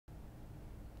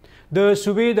د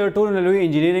صوبې د ټولو نه لوی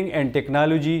انجینرینګ اینډ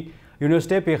ټیکنالوژي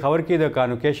یونیورسټۍ پېښور کې د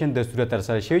کانوکیشن دستور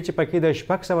ترسره شوي چې پکې د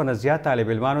 600 نه زیات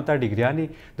طالب علمانو ته ډګریانې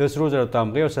د سرو زرو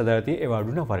تمغې او صدارتي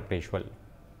ایوارډونه ورکړل شول.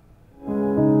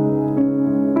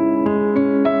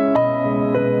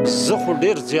 زه خو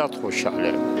ډېر زیات خوشحاله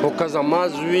یم، خو که زما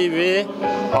زوی وې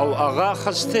او هغه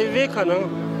اخیستی وې که نه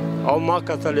او ما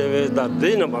کتلی وې د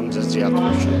دې نه به هم زه زیات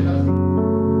خوشحاله یم.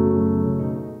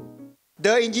 د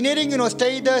انجینرینګ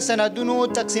یونیورسټۍ د سندونو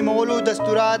تقسیمولو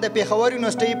دستوره د پېښور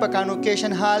یونیورسټۍ په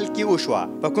کانوکیشن هال کې وشوه،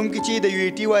 په کوم کې چې د یو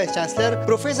ای ټي وایس چانسلر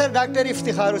پروفیسر ډاکټر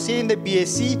افتخار حسین د بي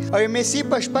ایس سي او ایم ایس سي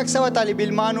په 600 طالب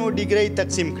علمانو ډګرۍ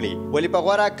تقسیم کړي، ولې په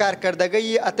غوره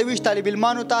کارکردګۍ 28 طالب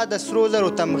علمانو ته د سرو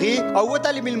زرو تمغې او 7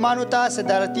 طالب علمانو ته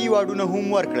صدارتي ایوارډونه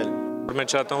هم ورکړل. मैं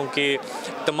चाहता हूँ कि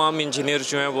तमाम इंजीनियर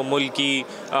जो हैं वो मुल्क की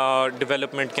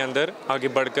डेवलपमेंट के अंदर आगे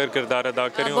बढ़कर किरदार अदा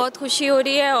करें. बहुत खुशी हो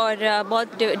रही है और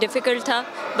बहुत डिफ़िकल्ट था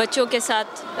बच्चों के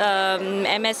साथ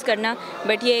MS करना,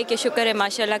 बट ये है कि शुक्र है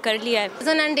माशाल्लाह कर लिया है.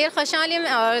 ज़नन ढेर खुशहाल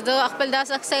یم और د خپل دا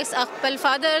سکسس خپل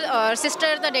فادر اور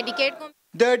سسټر ته ډیډیکیټ کوم.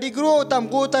 د ډیګرو او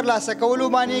تمغو ترلاسه کولو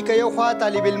باندې که یو خوا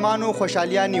طالب علمانو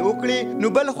خوشحالیانې وکړي، نو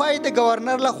بل خوا یې د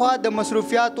گورنر لخوا د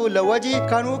مصروفیاتو له وجې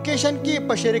کانوکیشن کې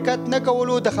په شرکت نه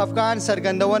کولو د خفګان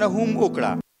څرګندونه هم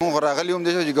وکړه. مونږ راغلي هم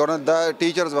دی چې ګورنر دا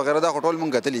ټیچرز وغیره دا خو ټول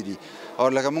مونږ کتلي دي او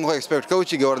لکه مونږ خو ایکسپیکټ کوو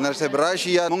چې ګورنر صاحب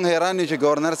راشي، یا مونږ حیران یو چې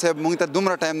ګورنر صاحب مونږ ته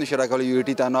دومره ټایم نشي راکولی یو ای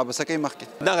ټي ته، نو به څه کوي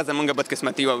مخکې. دغه زمونږ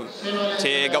بدقسمتي وه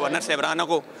چې ګورنر صاحب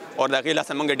رانغو او د هغې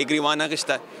لاسه مونږ ډګري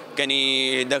وانغېسته، کنې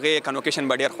دغې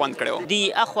کانوکیشن به ډېر خوند کړی و. دي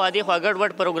اخوا دېخوا ګډ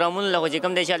وډ پروګرامونه له خو چې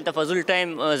کوم دی چې هلته فضول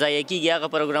ټایم ضایع کېږي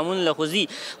هغه پروګرامونه له خو ځي،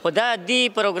 خو دا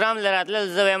دې پروګرام له راتلل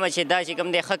زه وایم چې دا چې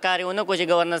کوم دی ښه کار یې ونه کړو چې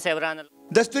ګورنر صاحب رانل.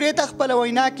 دستورې ته خپله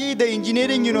وینا کې د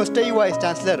انجینرینګ یونیورسټۍ وایس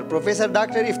چانسلر پروفیسر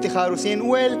ډاکټر افتخار حسین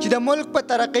وویل چې د ملک په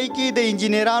ترقۍ کې د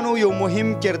انجینرانو یو مهم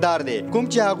کردار دی کوم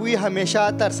چې هغوی همیشه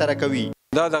ترسره کوي.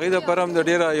 دا د هغې دپاره هم د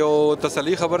ډېره یو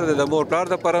تسلي خبره ده د مور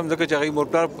پلار دپاره هم، ځکه چې هغې مور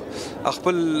پلار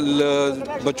خپل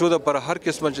بچو دپاره هر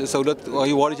قسمه سهولت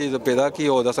هغوی غواړي چې پیدا کړي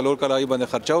او د 4 کاله هغوی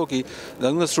باندې خرچه وکړي.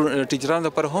 زموږ ټیچرانو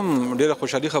دپاره هم ډېره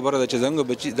خوشحالي خبره ده چې زموږ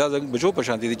بچي دا زموږ بچو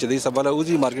په شانتي دي چې دوی سبا له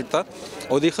وځي مارکیټ ته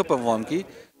او دوی ښه پرفارم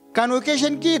کړي.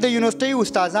 کانوکیشن کې د یونیورسټۍ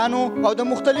استادانو او د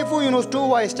مختلفو یونیورسټو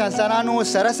وایس چانسلرانو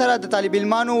سره سره د طالب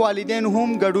علمانو والدین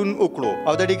هم ګډون وکړو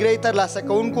او د ډګرۍ ترلاسه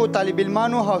کوونکو طالب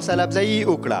علمانو حوصله افزایي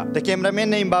وکړه. د کیمرامین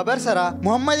نعیم بابر سره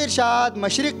محمد ارشاد،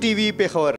 مشرق ټي وي، پېښور.